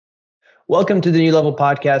Welcome to the New Level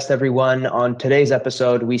Podcast, everyone. On today's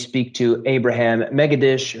episode, we speak to Abraham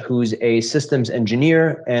Megidish, who's a systems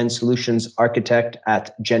engineer and solutions architect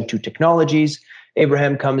at Jentü Technologies.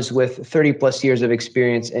 Abraham comes with 30 plus years of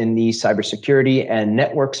experience in the cybersecurity and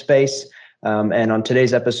network space. And on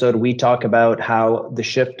today's episode, we talk about how the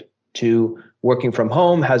shift to working from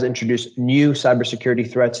home has introduced new cybersecurity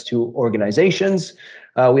threats to organizations.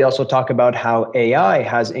 We also talk about how AI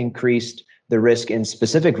has increased the risk in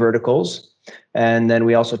specific verticals. And then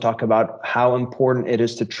we also talk about how important it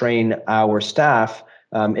is to train our staff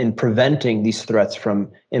in preventing these threats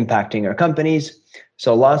from impacting our companies.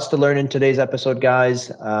 So lots to learn in today's episode,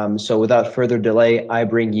 guys. So without further delay, I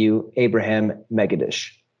bring you Abraham Megidish.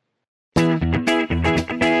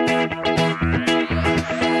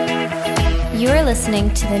 You are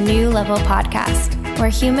listening to the New Level Podcast, where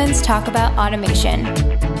humans talk about automation.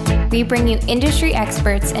 We bring you industry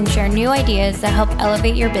experts and share new ideas that help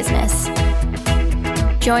elevate your business.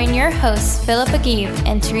 Join your hosts, Philip Agib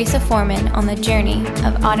and Teresa Foreman, on the journey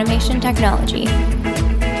of automation technology.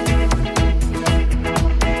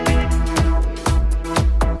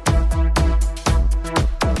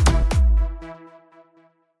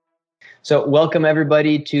 So welcome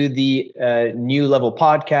everybody to the New Level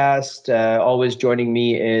Podcast. Always joining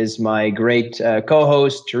me is my great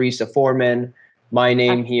co-host, Teresa Foreman. My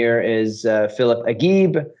name here is Philip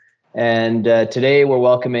Agib, and today we're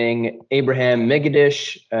welcoming Abraham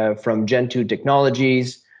Megidish from Jentü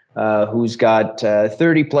Technologies, who's got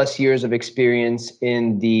 30 plus years of experience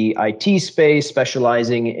in the IT space,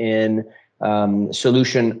 specializing in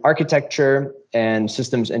solution architecture and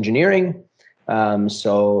systems engineering.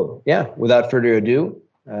 So without further ado,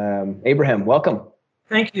 Abraham, welcome.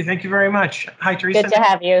 Thank you. Thank you very much. Hi, Teresa. Good to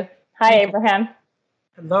have you. Hi, Abraham.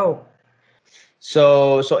 Hello.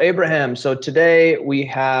 So Abraham, so today we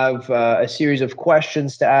have a series of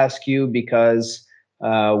questions to ask you because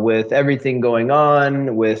with everything going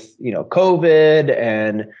on with, COVID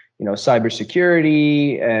and,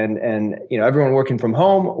 cybersecurity and everyone working from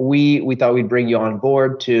home, we thought we'd bring you on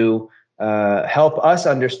board to help us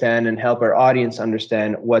understand and help our audience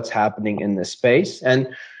understand what's happening in this space. And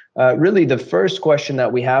really the first question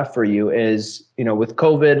that we have for you is, with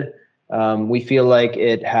COVID, we feel like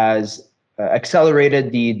it has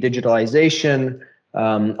accelerated the digitalization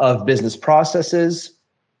of business processes,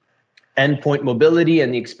 endpoint mobility,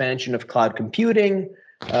 and the expansion of cloud computing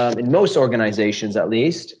in most organizations, at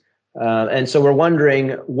least. And so we're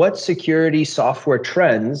wondering, what security software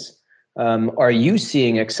trends are you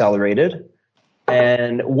seeing accelerated?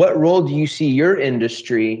 And what role do you see your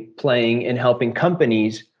industry playing in helping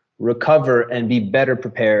companies recover and be better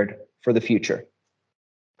prepared for the future?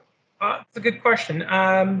 That's a good question.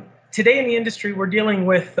 Today in the industry, we're dealing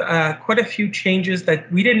with quite a few changes that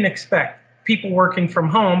we didn't expect. People working from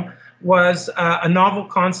home was a novel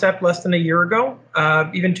concept less than a year ago,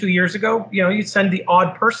 even 2 years ago. You'd send the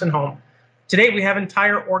odd person home. Today, we have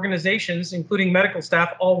entire organizations, including medical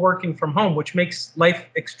staff, all working from home, which makes life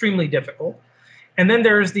extremely difficult. And then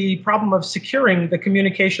there's the problem of securing the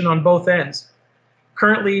communication on both ends.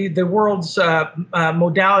 Currently, the world's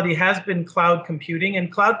modality has been cloud computing, and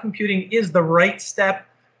cloud computing is the right step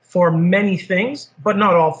for many things, but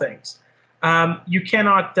not all things. You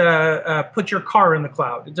cannot put your car in the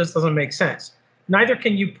cloud. It just doesn't make sense. Neither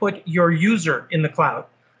can you put your user in the cloud.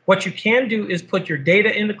 What you can do is put your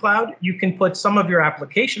data in the cloud. You can put some of your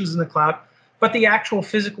applications in the cloud, but the actual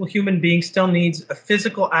physical human being still needs a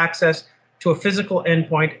physical access to a physical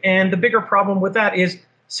endpoint. And the bigger problem with that is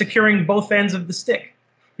securing both ends of the stick.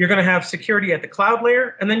 You're going to have security at the cloud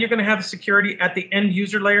layer, and then you're going to have security at the end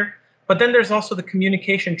user layer. But then there's also the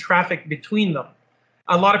communication traffic between them.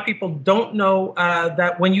 A lot of people don't know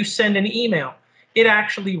that when you send an email, it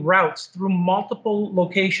actually routes through multiple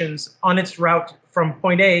locations on its route from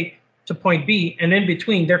point A to point B, and in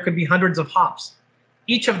between there could be hundreds of hops.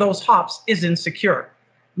 Each of those hops is insecure.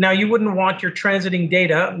 Now, you wouldn't want your transiting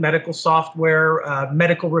data, medical software,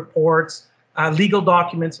 medical reports, legal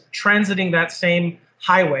documents, transiting that same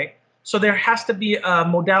highway. So there has to be a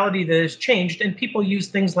modality that has changed, and people use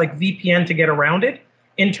things like VPN to get around it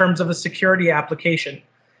in terms of a security application.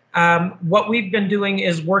 What we've been doing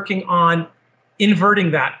is working on inverting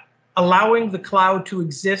that, allowing the cloud to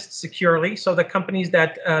exist securely so that companies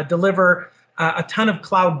that deliver a ton of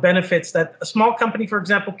cloud benefits that a small company, for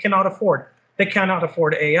example, cannot afford. They cannot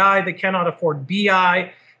afford AI, they cannot afford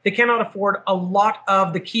BI, they cannot afford a lot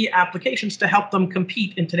of the key applications to help them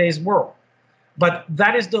compete in today's world. But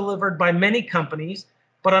that is delivered by many companies,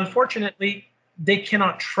 but unfortunately, they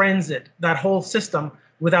cannot transit that whole system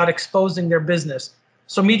without exposing their business.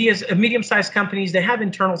 So medium-sized companies, they have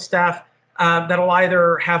internal staff that'll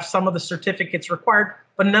either have some of the certificates required,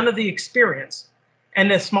 but none of the experience. And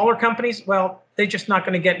the smaller companies, well, they're just not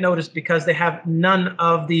going to get noticed because they have none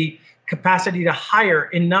of the capacity to hire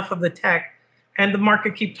enough of the tech. And the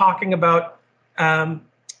market keep talking about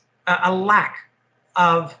a lack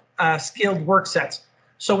of skilled work sets.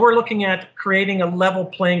 So we're looking at creating a level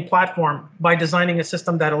playing platform by designing a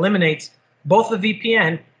system that eliminates both the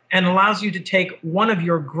VPN and allows you to take one of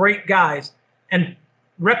your great guys and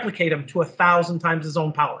replicate them to 1,000 times his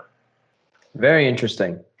own power. Very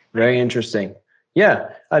interesting. Very interesting. Yeah,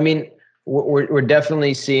 I mean, we're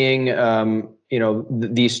definitely seeing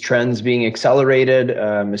these trends being accelerated,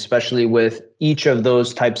 especially with each of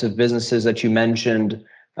those types of businesses that you mentioned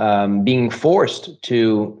being forced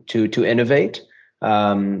to innovate.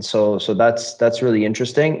 So that's really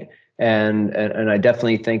interesting, and I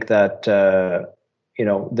definitely think that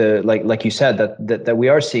like you said that we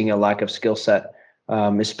are seeing a lack of skill set,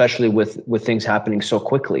 especially with things happening so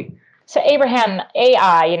quickly. So Abraham,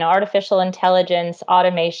 AI, artificial intelligence,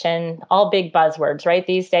 automation, all big buzzwords, right?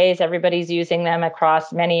 These days, everybody's using them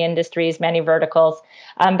across many industries, many verticals,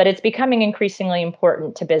 but it's becoming increasingly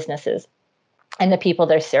important to businesses and the people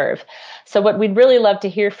they serve. So what we'd really love to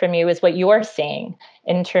hear from you is what you're seeing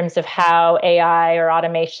in terms of how AI or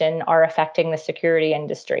automation are affecting the security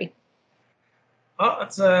industry. Well,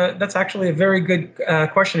 that's actually a very good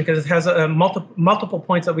question, because it has multiple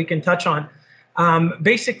points that we can touch on.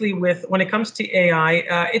 Basically, when it comes to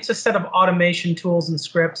AI, it's a set of automation tools and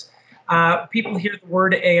scripts. People hear the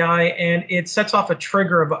word AI and it sets off a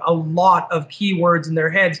trigger of a lot of keywords in their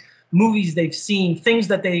heads, movies they've seen, things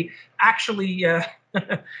that they actually,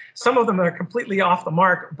 some of them are completely off the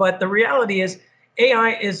mark. But the reality is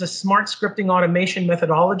AI is a smart scripting automation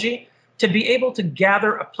methodology to be able to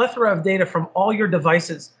gather a plethora of data from all your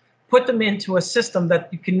devices, put them into a system that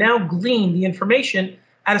you can now glean the information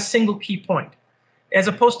at a single key point, as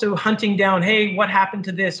opposed to hunting down, hey, what happened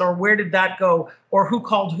to this, or where did that go, or who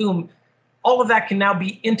called whom. All of that can now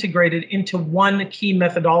be integrated into one key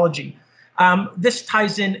methodology. This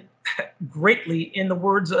ties in greatly, in the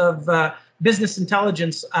words of business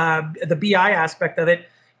intelligence, the BI aspect of it.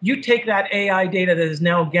 You take that AI data that is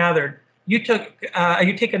now gathered, you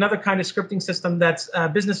take another kind of scripting system that's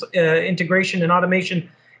business integration and automation,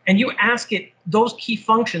 and you ask it those key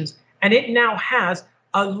functions, and it now has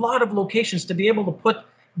a lot of locations to be able to put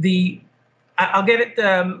I'll get it,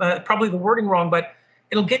 probably the wording wrong, but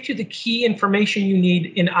it'll get you the key information you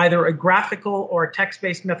need in either a graphical or a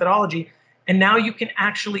text-based methodology, and now you can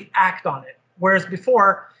actually act on it. Whereas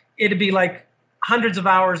before, it'd be like hundreds of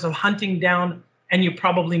hours of hunting down, and you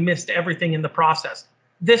probably missed everything in the process.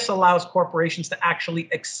 This allows corporations to actually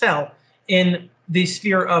excel in the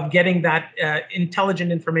sphere of getting that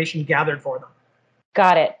intelligent information gathered for them.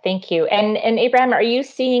 Got it. Thank you. And Abraham, are you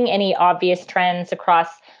seeing any obvious trends across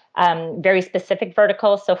very specific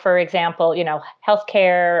verticals? So for example,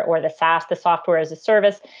 healthcare or the SaaS, the software as a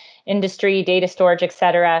service industry, data storage, et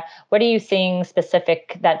cetera. What are you seeing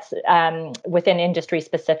specific that's within industry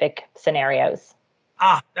specific scenarios?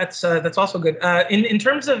 That's also good. In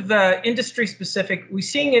terms of industry specific, we're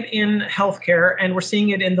seeing it in healthcare, and we're seeing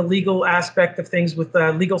it in the legal aspect of things with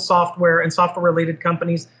legal software and software related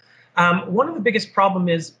companies. One of the biggest problem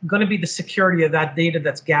is going to be the security of that data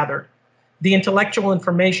that's gathered. The intellectual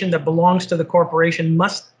information that belongs to the corporation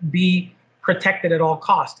must be protected at all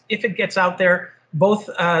costs. If it gets out there,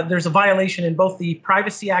 there's a violation in both the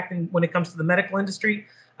Privacy Act and when it comes to the medical industry.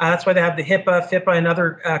 That's why they have the HIPAA, FIPA, and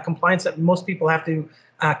other compliance that most people have to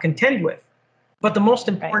contend with. But the most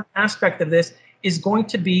important aspect of this is going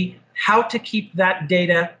to be how to keep that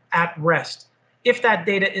data at rest. If that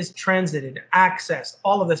data is transited, accessed,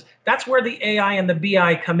 all of this, that's where the AI and the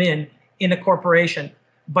BI come in a corporation.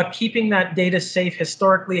 But keeping that data safe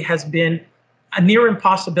historically has been a near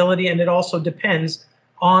impossibility, and it also depends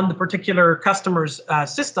on the particular customer's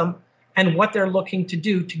system and what they're looking to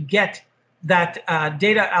do to get that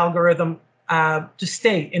data algorithm to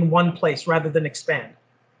stay in one place rather than expand.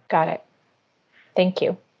 Got it. Thank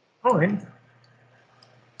you. All right.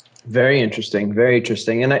 Very interesting. Very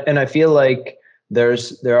interesting. And I feel like there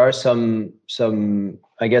are some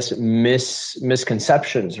I guess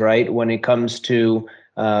misconceptions, right, when it comes to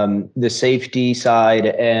the safety side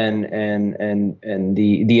and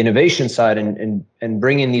the innovation side and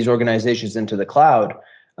bringing these organizations into the cloud.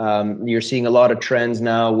 You're seeing a lot of trends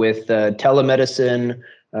now with telemedicine.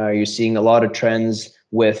 You're seeing a lot of trends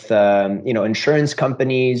with insurance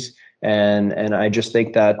companies, and I just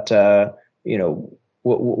think that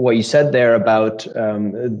what you said there about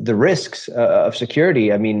the risks of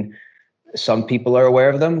security. I mean, some people are aware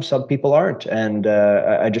of them, some people aren't. And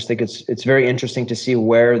I just think it's very interesting to see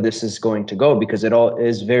where this is going to go, because it all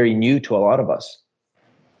is very new to a lot of us.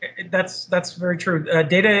 That's very true.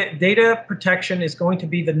 Data protection is going to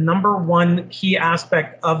be the number one key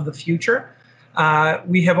aspect of the future.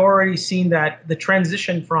 We have already seen that the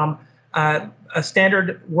transition from a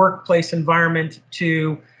standard workplace environment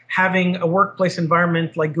to having a workplace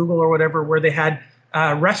environment like Google or whatever, where they had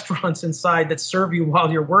restaurants inside that serve you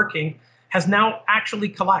while you're working, has now actually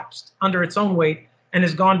collapsed under its own weight and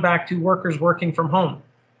has gone back to workers working from home.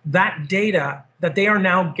 That data that they are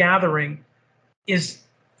now gathering is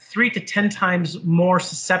 3 to 10 times more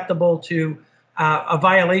susceptible to a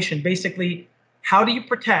violation. Basically, how do you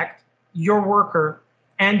protect your worker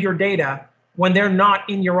and your data when they're not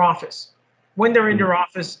in your office? When they're in your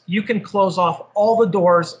office, you can close off all the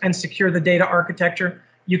doors and secure the data architecture.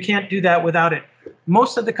 You can't do that without it.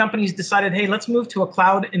 Most of the companies decided, hey, let's move to a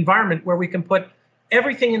cloud environment where we can put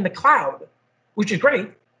everything in the cloud, which is great,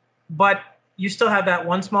 but you still have that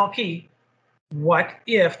one small key. What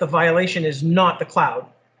if the violation is not the cloud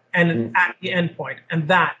and at the endpoint? And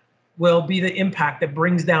that will be the impact that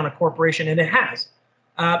brings down a corporation, and it has.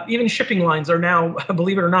 Even shipping lines are now,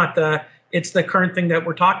 believe it or not, it's the current thing that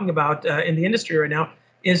we're talking about in the industry right now,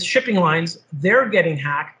 is shipping lines. They're getting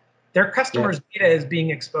hacked. Their customers' data is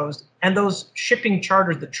being exposed. And those shipping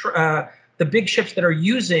charters, the big ships that are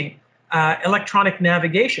using electronic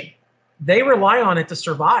navigation, they rely on it to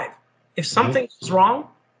survive. If something goes wrong,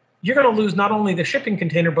 you're going to lose not only the shipping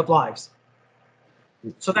container, but lives.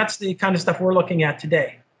 So that's the kind of stuff we're looking at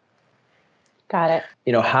today. Got it.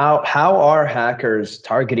 You know, how are hackers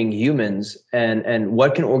targeting humans, and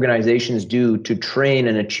what can organizations do to train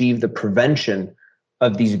and achieve the prevention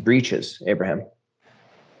of these breaches, Abraham?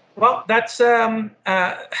 Well, that's a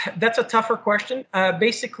tougher question.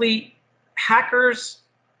 Basically, hackers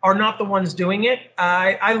are not the ones doing it.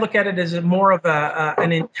 I look at it as more of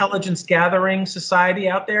an intelligence gathering society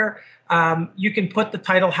out there. You can put the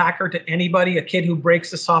title hacker to anybody: a kid who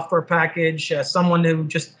breaks a software package, someone who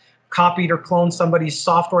just copied or cloned somebody's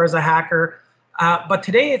software as a hacker. But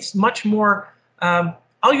today it's much more,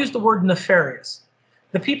 I'll use the word nefarious.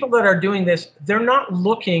 The people that are doing this, they're not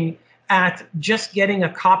looking at just getting a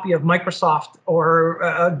copy of Microsoft or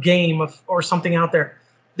a game or something out there.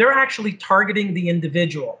 They're actually targeting the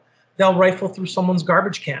individual. They'll rifle through someone's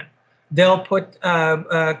garbage can. They'll put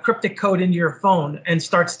cryptic code into your phone and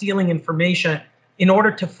start stealing information in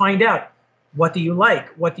order to find out, what do you like?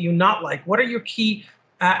 What do you not like? What are your key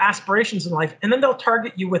aspirations in life? And then they'll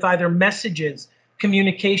target you with either messages,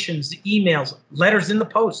 communications, emails, letters in the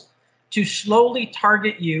post, to slowly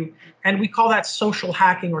target you. And we call that social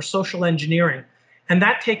hacking or social engineering. And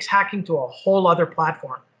that takes hacking to a whole other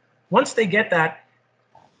platform. Once they get that,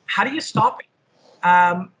 how do you stop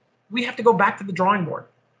it? We have to go back to the drawing board,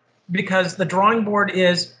 because the drawing board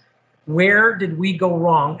is, where did we go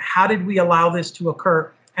wrong? How did we allow this to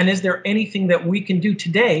occur? And is there anything that we can do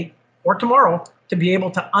today or tomorrow to be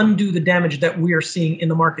able to undo the damage that we are seeing in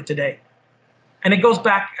the market today? And it goes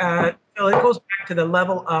back to the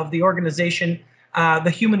level of the organization, the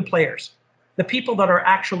human players, the people that are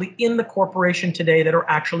actually in the corporation today that are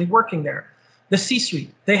actually working there. The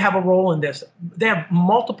C-suite, they have a role in this. They have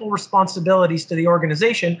multiple responsibilities to the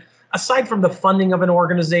organization, aside from the funding of an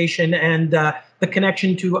organization and the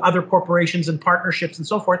connection to other corporations and partnerships and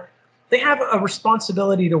so forth. They have a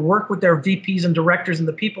responsibility to work with their VPs and directors and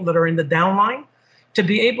the people that are in the downline to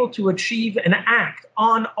be able to achieve and act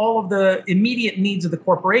on all of the immediate needs of the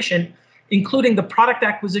corporation, including the product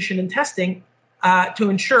acquisition and testing, to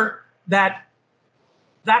ensure that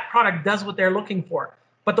that product does what they're looking for.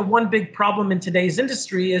 But the one big problem in today's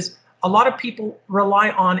industry is a lot of people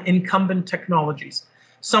rely on incumbent technologies,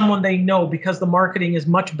 someone they know, because the marketing is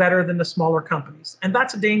much better than the smaller companies. And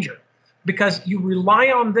that's a danger, because you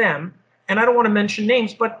rely on them. And I don't want to mention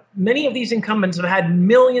names, but many of these incumbents have had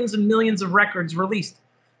millions and millions of records released.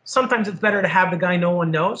 Sometimes it's better to have the guy no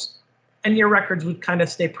one knows, and your records would kind of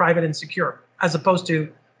stay private and secure, as opposed to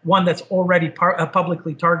one that's already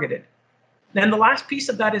publicly targeted. And the last piece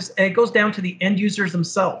of that is, it goes down to the end users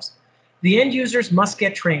themselves. The end users must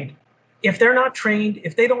get trained. If they're not trained,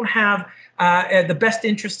 if they don't have the best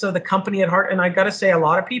interests of the company at heart, and I got to say, a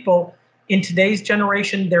lot of people in today's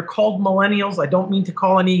generation, they're called millennials. I don't mean to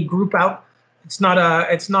call any group out. It's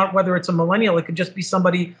not whether it's a millennial. It could just be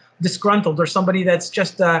somebody disgruntled or somebody that's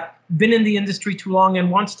just been in the industry too long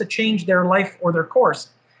and wants to change their life or their course.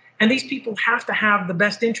 And these people have to have the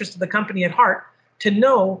best interest of the company at heart to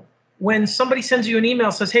know when somebody sends you an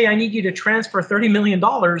email, says, hey, I need you to transfer $30 million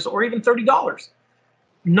or even $30,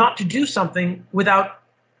 not to do something without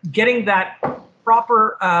getting that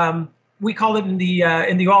proper we call it in the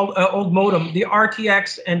old modem, the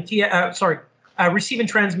RTX and receive and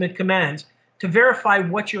transmit commands to verify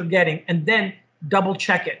what you're getting and then double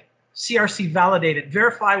check it, CRC validate it,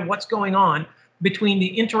 verify what's going on between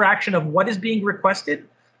the interaction of what is being requested,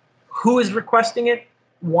 who is requesting it,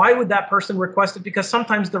 why would that person request it? Because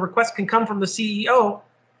sometimes the request can come from the CEO,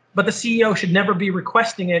 but the CEO should never be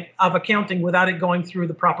requesting it of accounting without it going through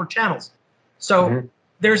the proper channels. So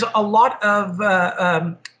there's a lot of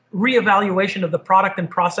reevaluation of the product and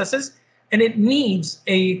processes, and it needs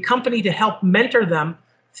a company to help mentor them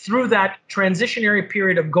through that transitionary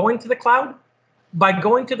period of going to the cloud. By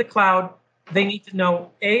going to the cloud, they need to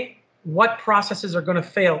know, A, what processes are going to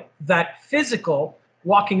fail. That physical,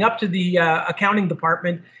 walking up to the accounting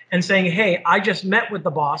department and saying, hey, I just met with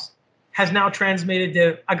the boss, has now transmitted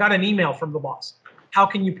to, I got an email from the boss. How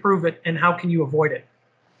can you prove it and how can you avoid it?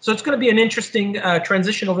 So it's going to be an interesting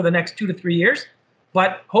transition over the next 2 to 3 years.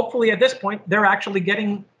 But hopefully at this point, they're actually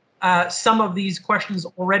getting some of these questions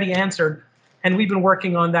already answered. And we've been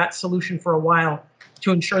working on that solution for a while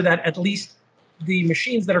to ensure that at least the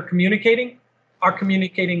machines that are communicating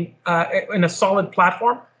in a solid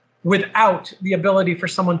platform without the ability for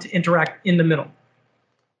someone to interact in the middle.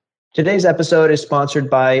 Today's episode is sponsored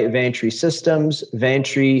by Vantry Systems.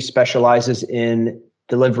 Vantry specializes in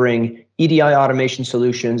delivering EDI automation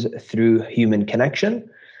solutions through human connection.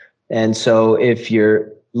 And so if you're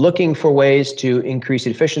looking for ways to increase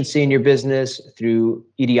efficiency in your business through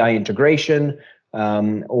EDI integration,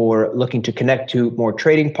 or looking to connect to more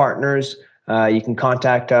trading partners, you can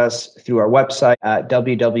contact us through our website at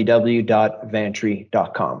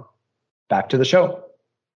www.vantry.com. Back to the show.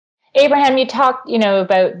 Abraham, you talked,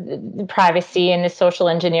 about the privacy and the social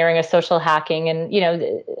engineering of social hacking, and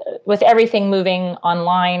with everything moving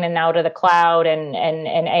online and now to the cloud and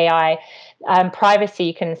AI,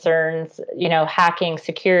 privacy concerns, hacking,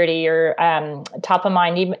 security are top of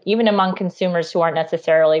mind, even among consumers who aren't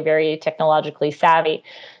necessarily very technologically savvy.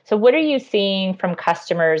 So what are you seeing from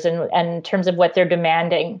customers and in terms of what they're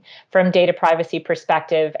demanding from data privacy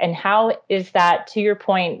perspective? And how is that, to your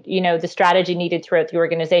point, the strategy needed throughout the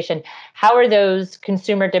organization? How are those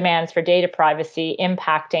consumer demands for data privacy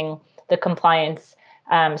impacting the compliance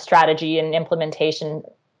strategy and implementation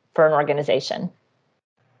for an organization?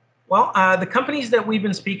 Well, the companies that we've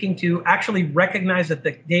been speaking to actually recognize that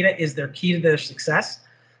the data is their key to their success.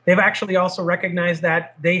 They've actually also recognized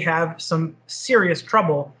that they have some serious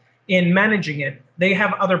trouble in managing it. They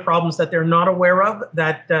have other problems that they're not aware of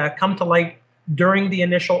that come to light during the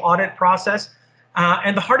initial audit process.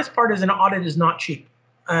 And the hardest part is an audit is not cheap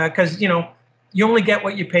because, you only get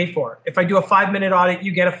what you pay for. If I do a 5-minute audit,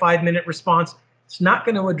 you get a 5-minute response. It's not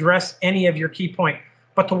going to address any of your key point.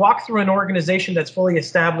 But to walk through an organization that's fully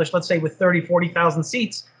established, let's say with 30, 40,000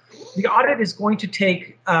 seats, the audit is going to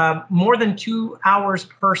take more than 2 hours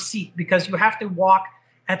per seat because you have to walk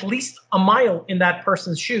at least a mile in that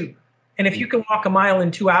person's shoe. And if you can walk a mile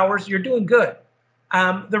in 2 hours, you're doing good.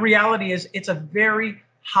 The reality is it's a very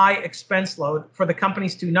high expense load for the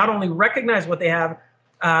companies to not only recognize what they have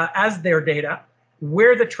as their data,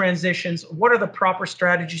 where the transitions, what are the proper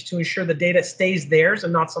strategies to ensure the data stays theirs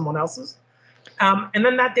and not someone else's. And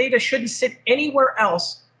then that data shouldn't sit anywhere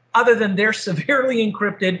else other than their severely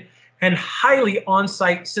encrypted and highly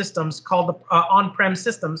on-site systems called the on-prem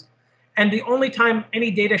systems. And the only time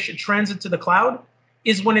any data should transit to the cloud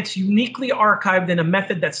is when it's uniquely archived in a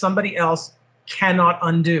method that somebody else cannot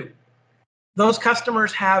undo. Those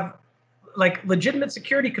customers have legitimate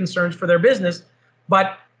security concerns for their business,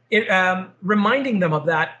 but reminding them of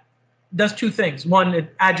that does two things. One,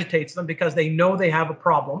 it agitates them because they know they have a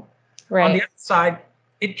problem. Right. On the other side,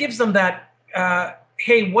 it gives them that,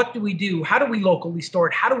 hey, what do we do? How do we locally store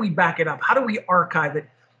it? How do we back it up? How do we archive it?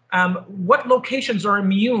 What locations are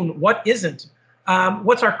immune? What isn't?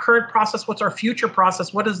 What's our current process? What's our future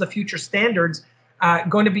process? What is the future standards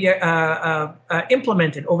going to be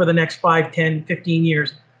implemented over the next 5, 10, 15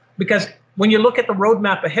 years? Because when you look at the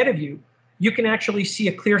roadmap ahead of you, you can actually see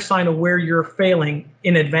a clear sign of where you're failing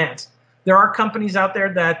in advance. There are companies out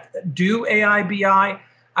there that do AI, BI,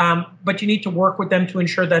 but you need to work with them to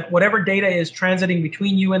ensure that whatever data is transiting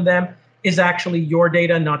between you and them is actually your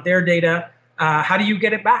data, not their data. How do you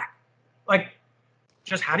get it back?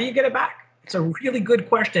 Just how do you get it back? It's a really good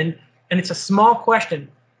question, and it's a small question,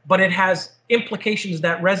 but it has implications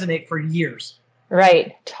that resonate for years.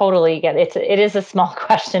 Right, totally get it. It is a small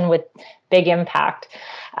question with big impact.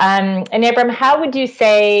 And Abraham, how would you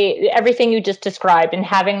say everything you just described and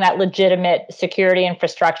having that legitimate security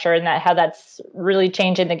infrastructure and how that's really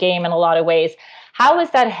changing the game in a lot of ways, how is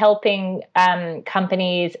that helping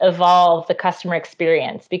companies evolve the customer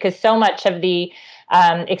experience? Because so much of the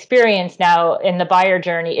experience now in the buyer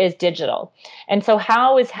journey is digital. And so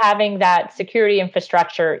how is having that security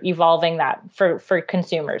infrastructure evolving that for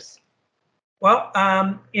consumers? Well,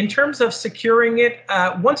 in terms of securing it,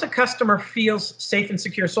 once a customer feels safe and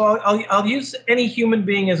secure, so I'll use any human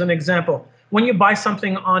being as an example. When you buy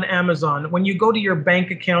something on Amazon, when you go to your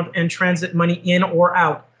bank account and transit money in or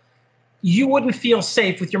out, you wouldn't feel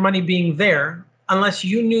safe with your money being there unless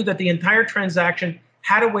you knew that the entire transaction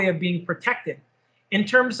had a way of being protected. In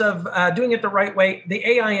terms of doing it the right way, the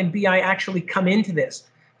AI and BI actually come into this.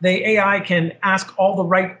 The AI can ask all the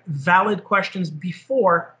right valid questions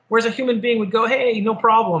before, whereas a human being would go, hey, no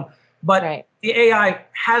problem. But right. The AI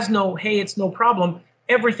has no, hey, it's no problem.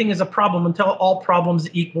 Everything is a problem until all problems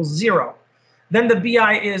equals zero. Then the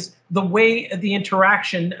BI is the way the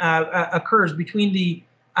interaction occurs between the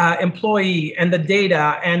employee and the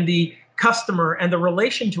data and the customer and the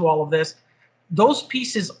relation to all of this. Those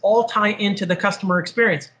pieces all tie into the customer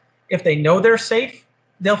experience. If they know they're safe,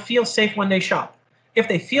 they'll feel safe when they shop. If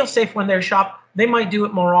they feel safe when they shop, they might do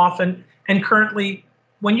it more often. And currently,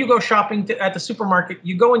 when you go shopping at the supermarket,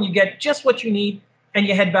 you go and you get just what you need and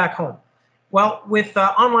you head back home. Well, with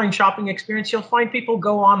online shopping experience, you'll find people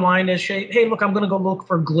go online and say, hey, look, I'm going to go look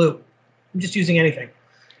for glue. I'm just using anything.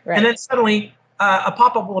 Right. And then suddenly a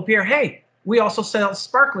pop-up will appear, hey, we also sell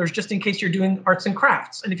sparklers just in case you're doing arts and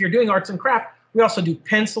crafts. And if you're doing arts and crafts, we also do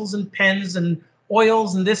pencils and pens and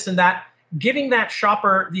oils and this and that, giving that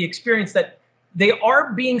shopper the experience that they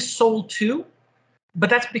are being sold to, but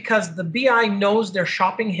that's because the BI knows their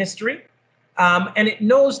shopping history, and it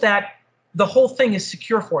knows that the whole thing is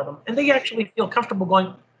secure for them. And they actually feel comfortable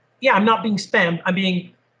going, yeah, I'm not being spammed. I'm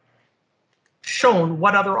being shown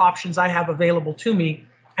what other options I have available to me.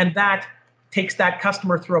 And that takes that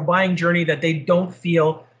customer through a buying journey that they don't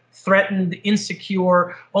feel threatened,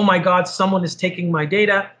 insecure. Oh my God, someone is taking my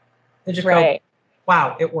data. They just go,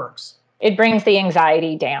 wow, it works. It brings the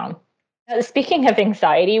anxiety down. Speaking of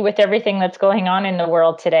anxiety, with everything that's going on in the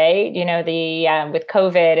world today, you know, with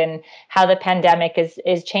COVID and how the pandemic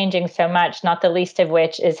is changing so much, not the least of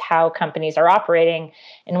which is how companies are operating.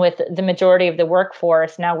 And with the majority of the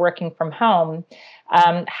workforce now working from home,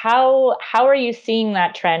 how are you seeing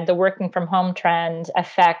that trend, the working from home trend,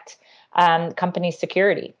 affect company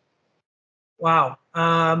security? Wow.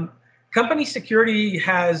 Company security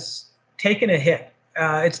has taken a hit.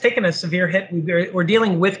 It's taken a severe hit. We're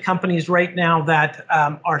dealing with companies right now that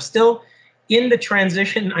are still in the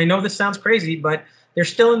transition. I know this sounds crazy, but they're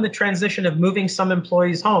still in the transition of moving some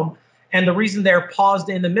employees home. And the reason they're paused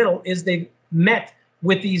in the middle is they've met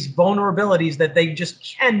with these vulnerabilities that they just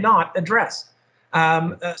cannot address.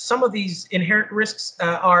 Some of these inherent risks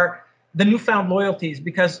are the newfound loyalties,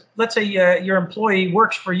 because let's say your employee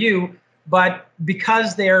works for you, but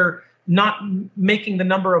because they're not making the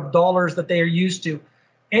number of dollars that they are used to,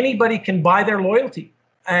 anybody can buy their loyalty.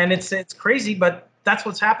 And it's crazy, but that's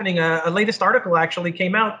what's happening. A latest article actually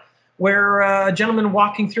came out where a gentleman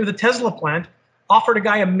walking through the Tesla plant offered a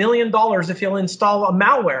guy $1 million if he'll install a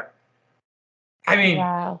malware. I mean,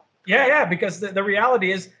 wow. Yeah, because the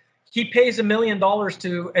reality is he pays $1 million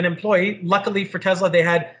to an employee. Luckily for Tesla, they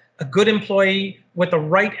had a good employee with the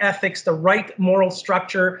right ethics, the right moral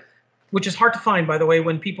structure, which is hard to find, by the way,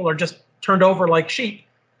 when people are just turned over like sheep.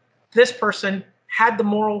 This person had the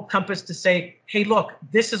moral compass to say, hey, look,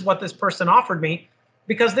 this is what this person offered me,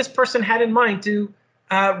 because this person had in mind to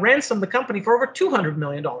ransom the company for over $200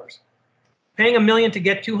 million. Paying $1 million to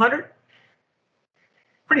get 200,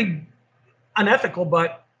 pretty unethical,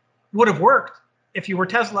 but would have worked if you were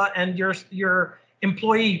Tesla and your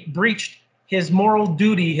employee breached his moral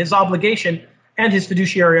duty, his obligation, and his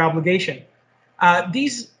fiduciary obligation.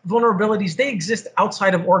 These vulnerabilities, they exist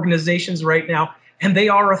outside of organizations right now, and they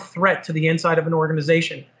are a threat to the inside of an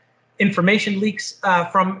organization. Information leaks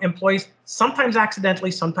from employees, sometimes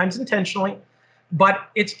accidentally, sometimes intentionally, but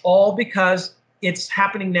it's all because it's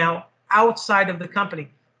happening now outside of the company.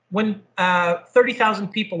 When 30,000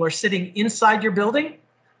 people are sitting inside your building,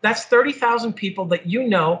 that's 30,000 people that you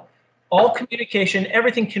know, all communication,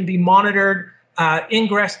 everything can be monitored,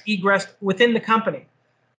 ingress, egress within the company.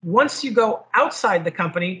 Once you go outside the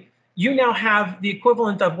company, you now have the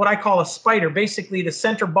equivalent of what I call a spider. Basically, the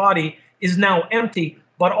center body is now empty,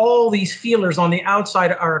 but all these feelers on the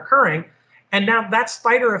outside are occurring. And now that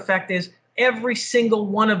spider effect is every single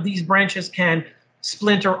one of these branches can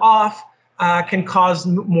splinter off, can cause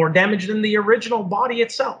more damage than the original body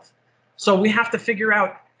itself. So we have to figure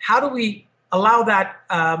out, how do we allow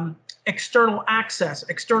that external access,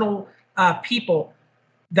 external people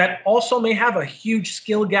that also may have a huge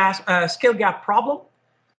skill gap problem,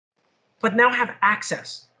 but now have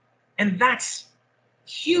access. And that's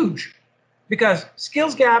huge. because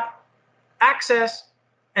skills gap, access,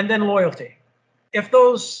 and then loyalty. If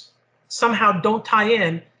those somehow don't tie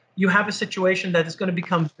in, you have a situation that is going to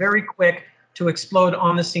become very quick to explode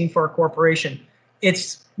on the scene for a corporation.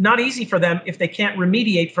 It's not easy for them if they can't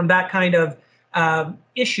remediate from that kind of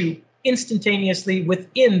issue instantaneously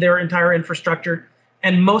within their entire infrastructure.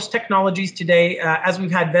 And most technologies today, as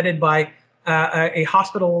we've had vetted by a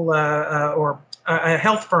hospital or a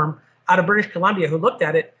health firm out of British Columbia who looked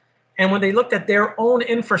at it, and when they looked at their own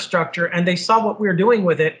infrastructure and they saw what we were doing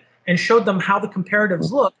with it and showed them how the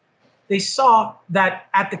comparatives look, they saw that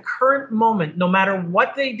at the current moment, no matter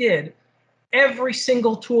what they did, every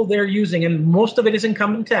single tool they're using, and most of it is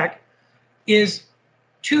incumbent tech, is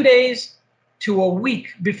 2 days to a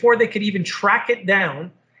week before they could even track it down,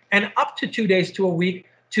 and up to 2 days to a week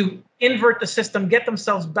to invert the system, get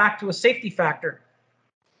themselves back to a safety factor.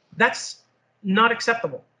 That's not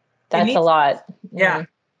acceptable. That's a lot. Yeah.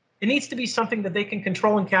 It needs to be something that they can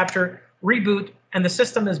control and capture, reboot, and the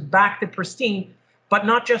system is back to pristine, but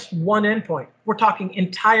not just one endpoint. We're talking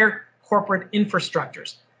entire corporate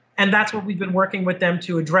infrastructures. And that's what we've been working with them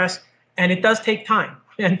to address. And it does take time.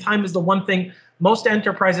 And time is the one thing most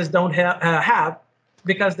enterprises don't have,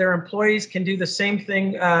 because their employees can do the same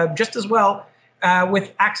thing just as well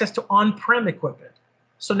with access to on-prem equipment.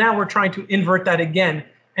 So now we're trying to invert that again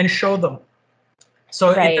and show them.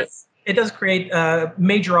 So it does create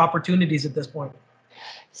major opportunities at this point.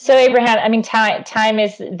 So Abraham, I mean, time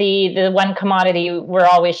is the one commodity we're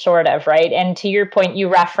always short of, right? And to your point, you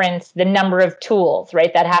reference the number of tools,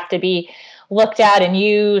 right, that have to be looked at and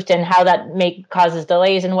used, and how that causes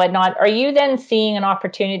delays and whatnot. Are you then seeing an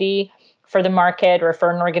opportunity for the market or for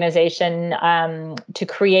an organization to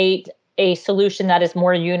create a solution that is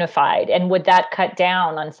more unified? And would that cut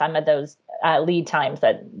down on some of those lead times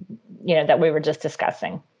that we were just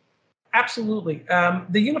discussing? Absolutely.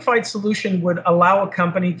 The unified solution would allow a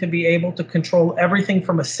company to be able to control everything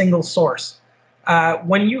from a single source.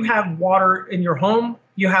 When you have water in your home,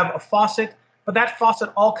 you have a faucet, but that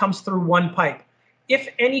faucet all comes through one pipe. If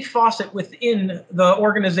any faucet within the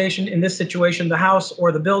organization, in this situation, the house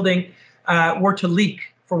or the building, were to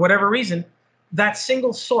leak for whatever reason, that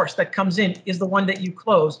single source that comes in is the one that you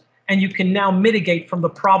close, and you can now mitigate from the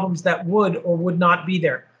problems that would or would not be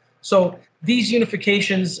there. So these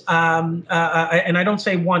unifications, and I don't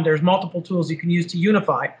say one, there's multiple tools you can use to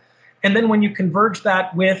unify. And then when you converge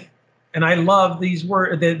that with, and I love these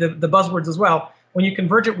words, the buzzwords as well, when you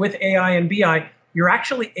converge it with AI and BI, you're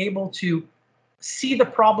actually able to see the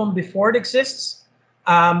problem before it exists,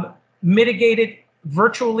 mitigate it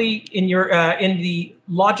virtually in your in the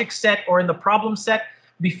logic set or in the problem set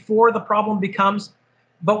before the problem becomes.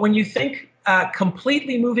 But when you think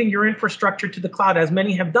completely moving your infrastructure to the cloud, as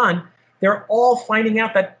many have done, they're all finding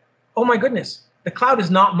out that, oh my goodness, the cloud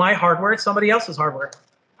is not my hardware, it's somebody else's hardware.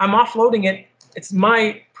 I'm offloading it, it's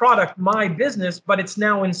my product, my business, but it's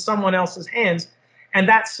now in someone else's hands. And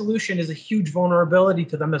that solution is a huge vulnerability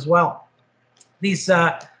to them as well. These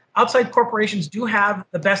outside corporations do have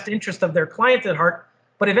the best interest of their client at heart,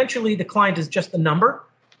 but eventually the client is just a number.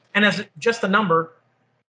 And as just a number,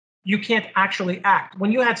 you can't actually act.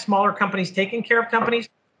 When you had smaller companies taking care of companies,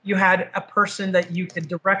 you had a person that you could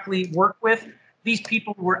directly work with. These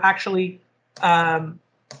people were actually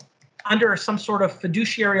under some sort of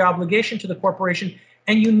fiduciary obligation to the corporation,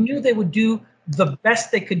 and you knew they would do the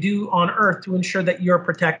best they could do on earth to ensure that you're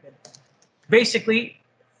protected. Basically,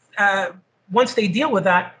 once they deal with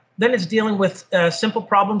that, then it's dealing with simple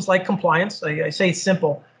problems like compliance. I say it's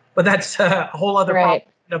simple, but that's a whole other problem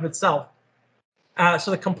of itself.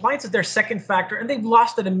 So the compliance is their second factor, and they've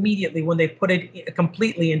lost it immediately when they put it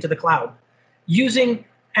completely into the cloud. Using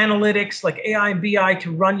analytics like AI and BI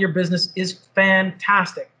to run your business is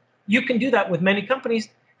fantastic. You can do that with many companies,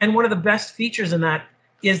 and one of the best features in that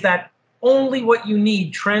is that only what you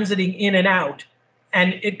need transiting in and out,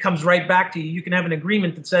 and it comes right back to you. You can have an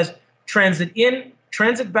agreement that says transit in,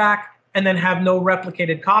 transit back, and then have no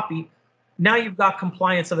replicated copy. Now you've got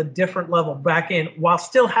compliance of a different level back in, while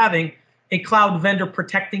still having a cloud vendor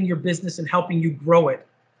protecting your business and helping you grow it.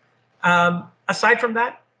 Aside from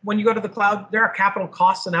that, when you go to the cloud, there are capital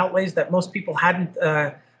costs and outlays that most people hadn't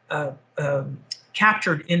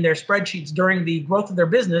captured in their spreadsheets during the growth of their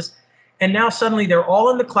business. And now suddenly they're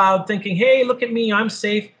all in the cloud thinking, hey, look at me, I'm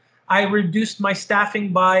safe. I reduced my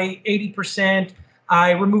staffing by 80%.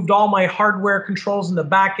 I removed all my hardware controls in the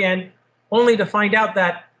back end, only to find out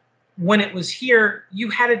that when it was here, you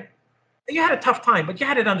had a tough time, but you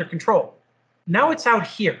had it under control. Now it's out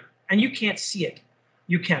here, and you can't see it.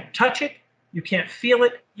 You can't touch it. You can't feel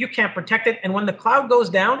it. You can't protect it. And when the cloud goes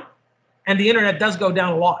down, and the internet does go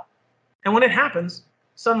down a lot, and when it happens,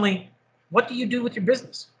 suddenly What do you do with your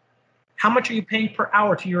business? How much are you paying per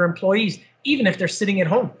hour to your employees, even if they're sitting at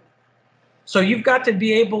home? So you've got to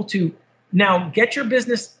be able to now get your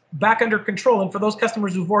business back under control. And for those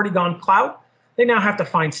customers who've already gone cloud, they now have to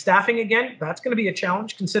find staffing again. That's going to be a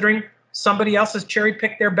challenge considering somebody else has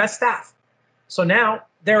cherry-picked their best staff. So now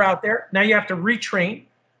they're out there. Now you have to retrain,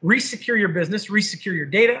 resecure your business, resecure your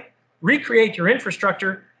data, recreate your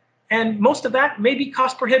infrastructure. And most of that may be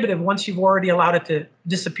cost prohibitive once you've already allowed it to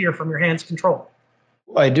disappear from your hands' control.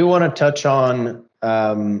 I do want to touch on,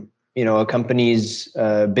 a company's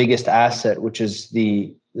biggest asset, which is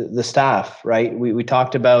the staff, right? We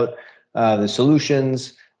talked about the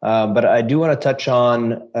solutions, but I do want to touch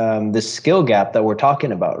on the skill gap that we're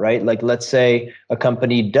talking about, right? Like, let's say a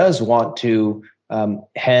company does want to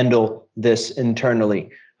handle this internally.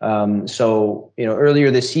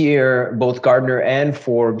 Earlier this year, both Gartner and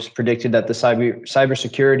Forbes predicted that the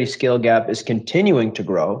cybersecurity skill gap is continuing to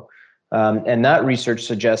grow. And that research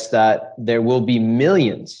suggests that there will be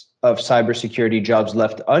millions of cybersecurity jobs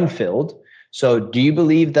left unfilled. So do you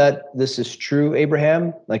believe that this is true,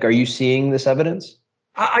 Abraham? Like, are you seeing this evidence?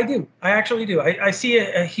 I do. I actually do. I see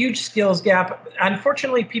a huge skills gap.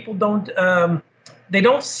 Unfortunately, people don't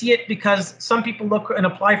see it because some people look and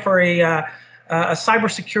apply for a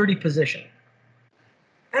cybersecurity position.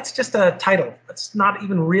 That's just a title. That's not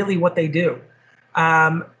even really what they do.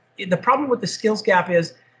 The problem with the skills gap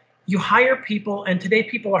is you hire people, and today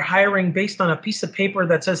people are hiring based on a piece of paper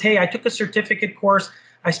that says, hey, I took a certificate course.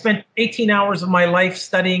 I spent 18 hours of my life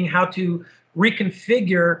studying how to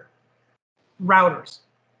reconfigure routers.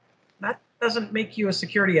 That doesn't make you a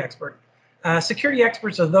security expert. Security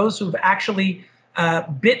experts are those who've actually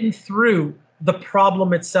bitten through the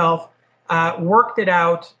problem itself, worked it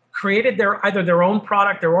out, created either their own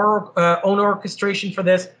product, their own orchestration for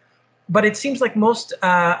this. But it seems like most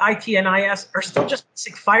IT and IS are still just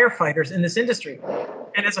basic firefighters in this industry.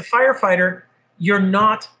 And as a firefighter, you're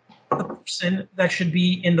not the person that should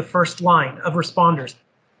be in the first line of responders.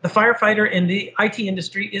 The firefighter in the IT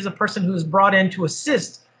industry is a person who is brought in to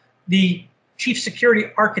assist the chief security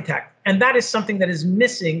architect. And that is something that is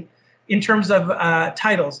missing in terms of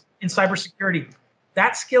titles in cybersecurity.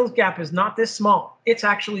 That skills gap is not this small. It's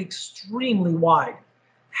actually extremely wide.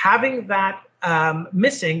 Having that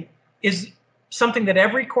missing is something that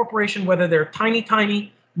every corporation, whether they're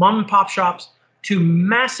tiny mom and pop shops to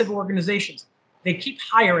massive organizations, they keep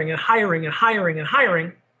hiring and hiring and hiring and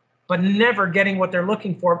hiring, but never getting what they're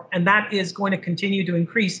looking for. And that is going to continue to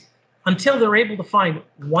increase until they're able to find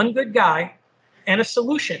one good guy and a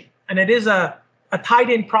solution. And it is a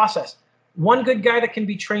tied-in process. One good guy that can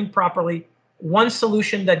be trained properly, one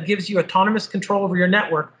solution that gives you autonomous control over your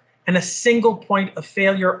network, and a single point of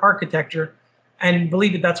failure architecture. And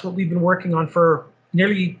believe it, that's what we've been working on for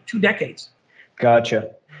nearly 2 decades. Gotcha.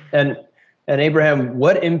 And Abraham,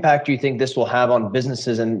 what impact do you think this will have on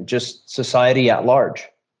businesses and just society at large?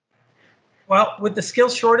 Well, with the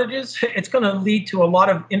skills shortages, it's going to lead to a lot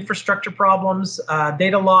of infrastructure problems,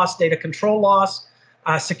 data loss, data control loss,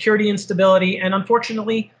 security instability, and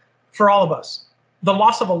unfortunately, for all of us, the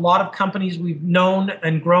loss of a lot of companies we've known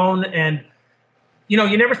and grown. And,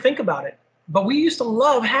 you never think about it, but we used to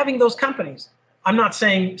love having those companies. I'm not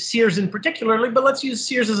saying Sears in particularly, but let's use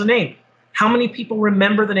Sears as a name. How many people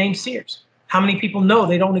remember the name Sears? How many people know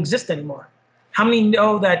they don't exist anymore? How many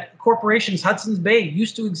know that corporations, Hudson's Bay,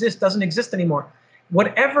 used to exist, doesn't exist anymore?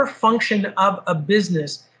 Whatever function of a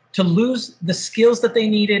business to lose the skills that they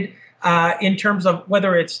needed in terms of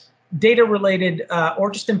whether it's data related or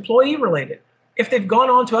just employee related. If they've gone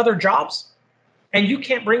on to other jobs and you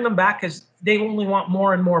can't bring them back because they only want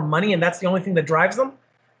more and more money and that's the only thing that drives them,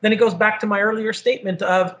 then it goes back to my earlier statement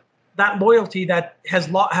of that loyalty that has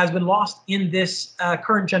been lost in this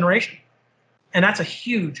current generation. And that's a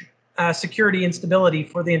huge security instability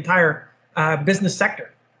for the entire business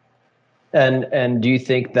sector. And do you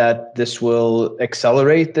think that this will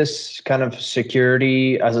accelerate this kind of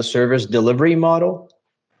security as a service delivery model?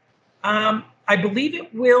 I believe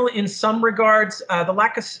it will in some regards. The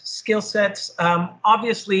lack of skill sets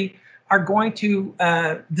obviously are going to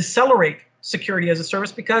decelerate security as a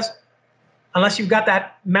service because unless you've got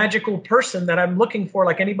that magical person that I'm looking for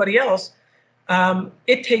like anybody else,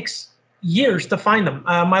 it takes years to find them.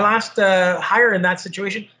 My last hire in that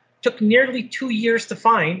situation took nearly 2 years to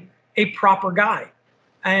find a proper guy.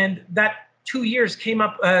 And that 2 years came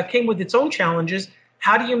with its own challenges.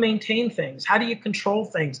 How do you maintain things? How do you control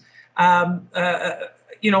things?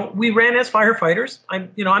 We ran as firefighters.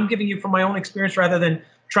 I'm giving you from my own experience rather than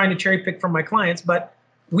trying to cherry pick from my clients, but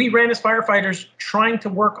we ran as firefighters trying to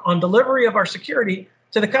work on delivery of our security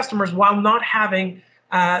to the customers while not having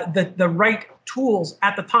the right tools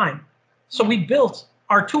at the time. So we built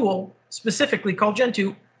our tool specifically called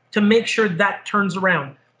Jentü to make sure that turns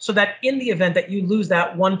around, so that in the event that you lose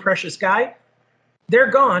that one precious guy, they're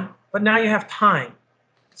gone, but now you have time,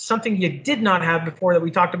 something you did not have before that we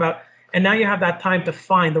talked about. And now you have that time to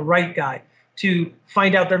find the right guy, to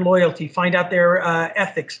find out their loyalty, find out their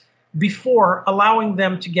ethics, before allowing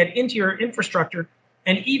them to get into your infrastructure.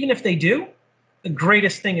 And even if they do, the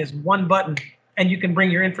greatest thing is one button, and you can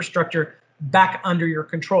bring your infrastructure back under your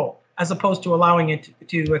control, as opposed to allowing it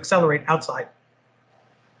to accelerate outside.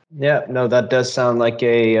 Yeah, no, that does sound like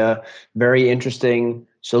a very interesting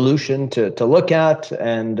solution to look at.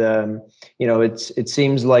 And, it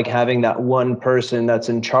seems like having that one person that's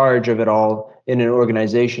in charge of it all in an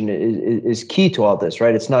organization is key to all this,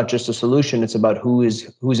 right? It's not just a solution. It's about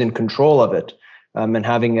who's in control of it, and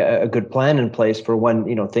having a good plan in place for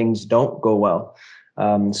when, things don't go well.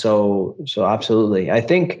 So absolutely. I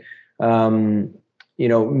think,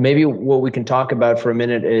 maybe what we can talk about for a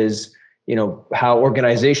minute is, how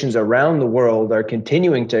organizations around the world are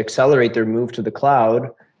continuing to accelerate their move to the cloud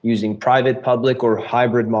using private, public, or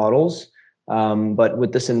hybrid models. But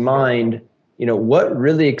with this in mind, what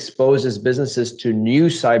really exposes businesses to new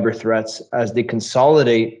cyber threats as they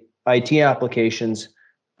consolidate IT applications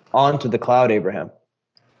onto the cloud, Abraham?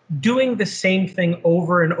 Doing the same thing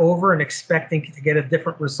over and over and expecting to get a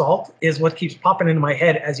different result is what keeps popping into my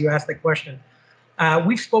head as you ask the question.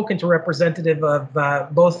 We've spoken to representative of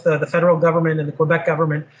both the federal government and the Quebec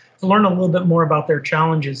government to learn a little bit more about their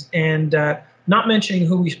challenges. And not mentioning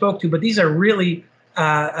who we spoke to, but these are really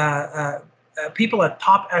people at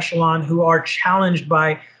top echelon who are challenged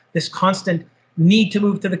by this constant need to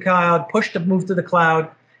move to the cloud, push to move to the cloud,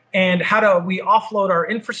 and how do we offload our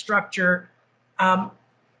infrastructure.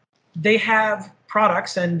 They have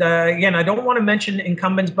products, and again, I don't want to mention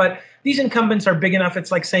incumbents, but these incumbents are big enough.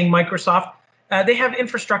 It's like saying Microsoft. They have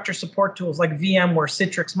infrastructure support tools like VMware,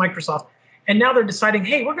 Citrix, Microsoft, and now they're deciding,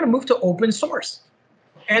 hey, we're going to move to open source,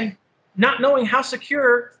 and not knowing how to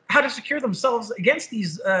secure themselves against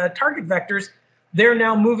these target vectors. They're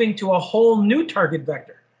now moving to a whole new target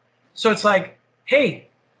vector. So it's like, hey,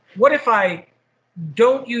 what if I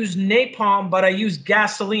don't use napalm, but I use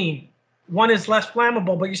gasoline? One is less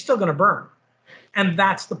flammable, but you're still going to burn, and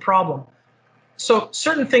that's the problem. So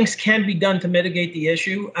certain things can be done to mitigate the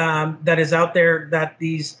issue that is out there that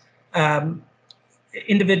these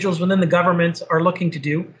individuals within the government are looking to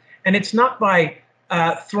do. And it's not by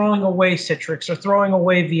throwing away Citrix or throwing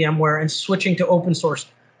away VMware and switching to open source,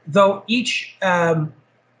 though each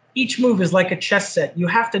move is like a chess set. You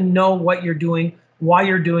have to know what you're doing, why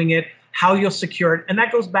you're doing it, how you'll secure it. And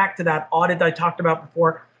that goes back to that audit I talked about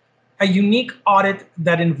before, a unique audit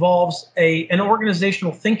that involves an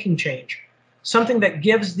organizational thinking change. Something that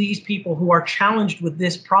gives these people who are challenged with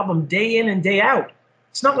this problem day in and day out.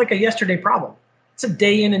 It's not like a yesterday problem. It's a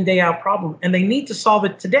day in and day out problem, and they need to solve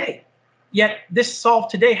it today. Yet this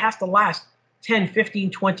solve today has to last 10,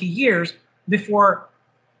 15, 20 years before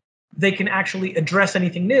they can actually address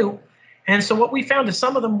anything new. And so what we found is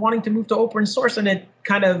some of them wanting to move to open source, and it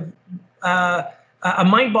kind of a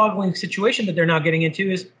mind-boggling situation that they're now getting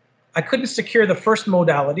into is, I couldn't secure the first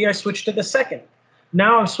modality, I switched to the second.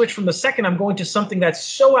 Now I've switched from the second, I'm going to something that's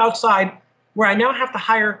so outside where I now have to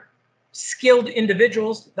hire skilled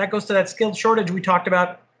individuals. That goes to that skilled shortage we talked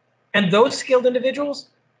about. And those skilled individuals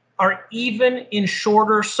are even in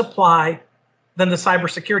shorter supply than the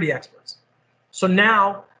cybersecurity experts. So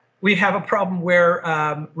now we have a problem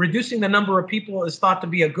where reducing the number of people is thought to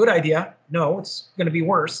be a good idea. No, it's going to be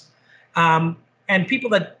worse. And people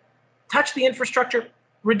that touch the infrastructure,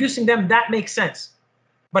 reducing them, that makes sense.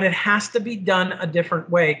 But it has to be done a different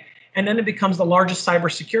way. And then it becomes the largest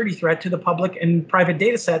cybersecurity threat to the public and private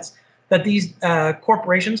data sets that these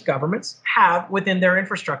corporations, governments have within their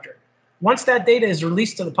infrastructure. Once that data is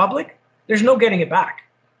released to the public, there's no getting it back.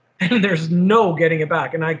 And there's no getting it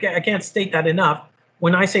back. And I can't state that enough.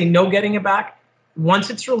 When I say no getting it back, once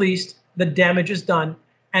it's released, the damage is done.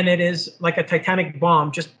 And it is like a Titanic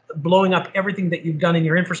bomb, just blowing up everything that you've done in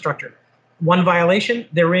your infrastructure. One violation,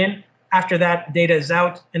 they're in. After that, data is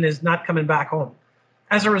out and is not coming back home.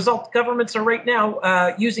 As a result, governments are right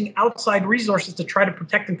now using outside resources to try to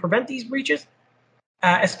protect and prevent these breaches,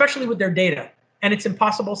 especially with their data. And it's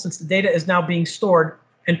impossible since the data is now being stored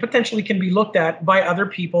and potentially can be looked at by other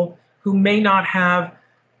people who may not have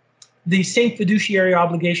the same fiduciary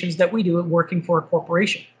obligations that we do working for a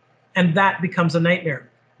corporation. And that becomes a nightmare.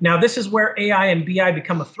 Now, this is where AI and BI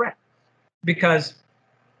become a threat, because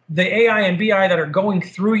the AI and BI that are going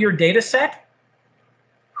through your data set,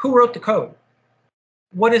 who wrote the code?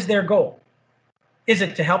 What is their goal? Is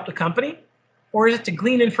it to help the company, or is it to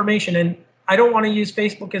glean information? And I don't want to use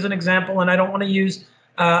Facebook as an example, and I don't want to use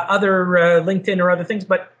other LinkedIn or other things,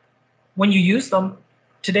 but when you use them,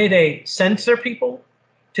 today they censor people.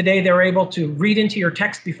 Today they're able to read into your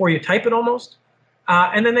text before you type it almost,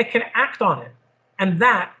 and then they can act on it. And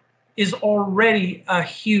that is already a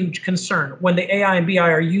huge concern when the AI and BI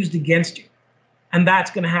are used against you. And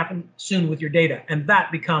that's going to happen soon with your data. And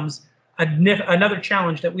that becomes another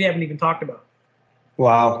challenge that we haven't even talked about.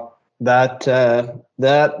 Wow. That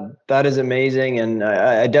is amazing. And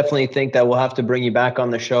I definitely think that we'll have to bring you back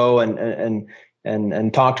on the show and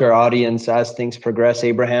talk to our audience as things progress,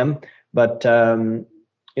 Abraham. But,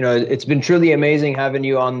 it's been truly amazing having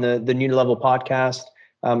you on the New Level podcast.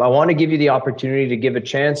 I want to give you the opportunity to give a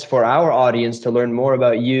chance for our audience to learn more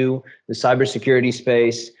about you, the cybersecurity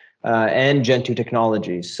space, and Jentü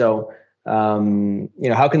Technologies. So,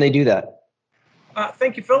 how can they do that?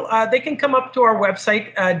 Thank you, Phil. They can come up to our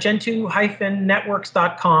website,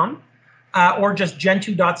 jentü-networks.com, or just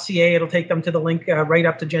jentü.ca. It'll take them to the link right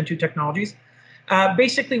up to Jentü Technologies.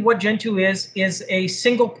 Basically, what Jentü is a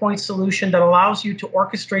single point solution that allows you to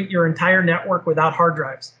orchestrate your entire network without hard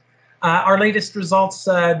drives. Our latest results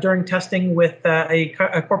during testing with a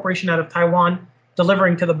corporation out of Taiwan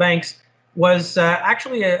delivering to the banks was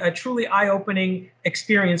actually a truly eye-opening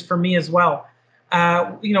experience for me as well.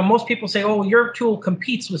 Most people say, oh, your tool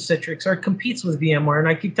competes with Citrix or competes with VMware. And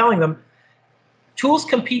I keep telling them, tools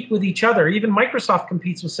compete with each other. Even Microsoft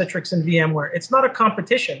competes with Citrix and VMware. It's not a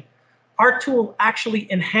competition. Our tool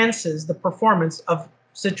actually enhances the performance of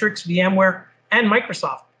Citrix, VMware, and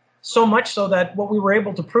Microsoft. So much so that what we were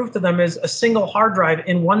able to prove to them is a single hard drive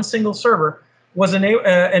in one single server was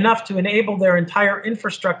enough to enable their entire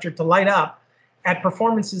infrastructure to light up at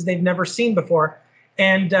performances they've never seen before.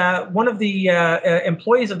 And one of the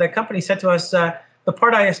employees of that company said to us, the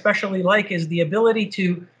part I especially like is the ability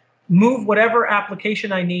to move whatever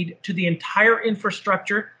application I need to the entire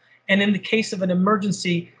infrastructure. And in the case of an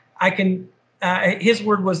emergency, I can, his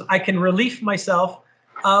word was, I can relieve myself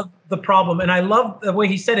of the problem. And I love the way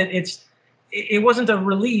he said it. It wasn't a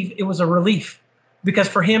relief, it was a relief. Because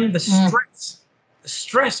for him, the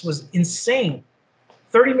stress was insane.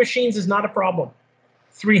 30 machines is not a problem.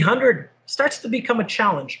 300 starts to become a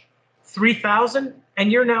challenge. 3,000,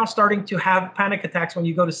 and you're now starting to have panic attacks when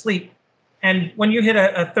you go to sleep. And when you hit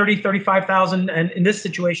a 30, 35,000, and in this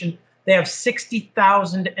situation, they have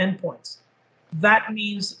 60,000 endpoints. That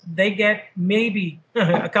means they get maybe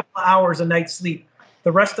a couple of hours a night's sleep.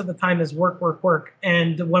 The rest of the time is work, work, work.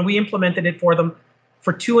 And when we implemented it for them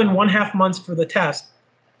for 2.5 months for the test,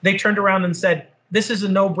 they turned around and said, this is a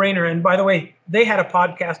no-brainer. And by the way, they had a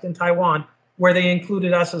podcast in Taiwan where they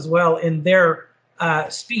included us as well in their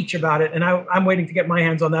speech about it. And I'm waiting to get my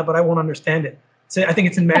hands on that, but I won't understand it. So I think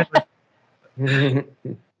it's in Mandarin.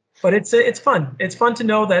 But it's fun. It's fun to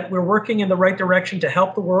know that we're working in the right direction to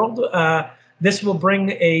help the world. This will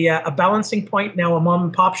bring a balancing point. Now a mom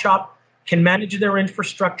and pop shop can manage their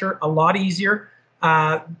infrastructure a lot easier.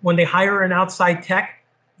 When they hire an outside tech,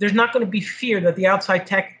 there's not going to be fear that the outside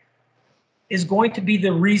tech is going to be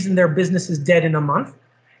the reason their business is dead in a month.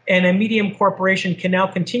 And a medium corporation can now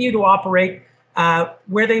continue to operate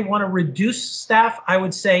where they want to reduce staff. I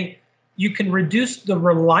would say you can reduce the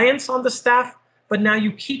reliance on the staff, but now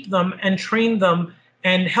you keep them and train them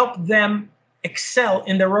and help them excel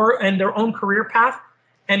in their own career path,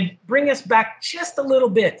 and bring us back just a little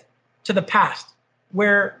bit to the past,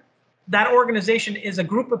 where that organization is a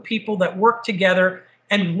group of people that work together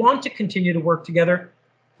and want to continue to work together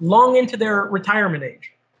long into their retirement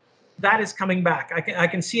age. That is coming back. I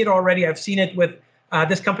can see it already. I've seen it with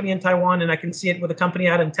this company in Taiwan, and I can see it with a company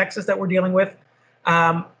out in Texas that we're dealing with.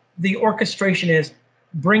 The orchestration is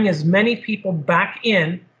bring as many people back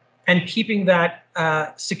in and keeping that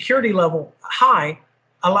security level high,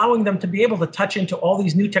 allowing them to be able to touch into all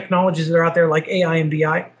these new technologies that are out there like AI and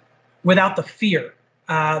BI without the fear,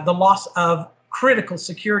 the loss of critical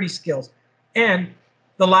security skills, and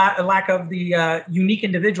the lack of the unique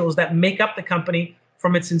individuals that make up the company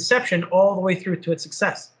from its inception all the way through to its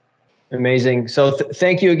success. Amazing. So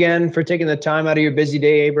thank you again for taking the time out of your busy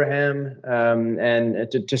day, Abraham,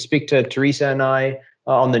 and to speak to Teresa and I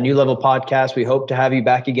on the New Level podcast. We hope to have you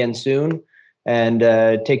back again soon, and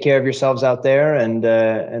take care of yourselves out there, and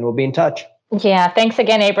we'll be in touch. Yeah. Thanks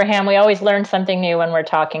again, Abraham. We always learn something new when we're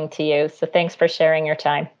talking to you. So thanks for sharing your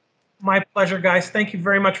time. My pleasure, guys. Thank you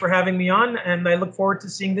very much for having me on, and I look forward to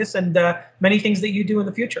seeing this and many things that you do in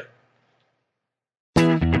the future.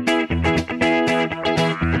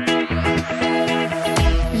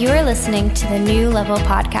 You are listening to the New Level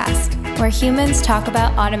podcast, where humans talk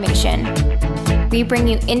about automation. We bring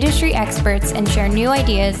you industry experts and share new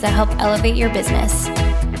ideas that help elevate your business.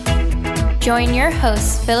 Join your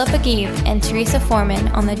hosts, Philip Agib and Teresa Foreman,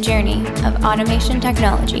 on the journey of automation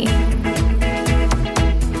technology.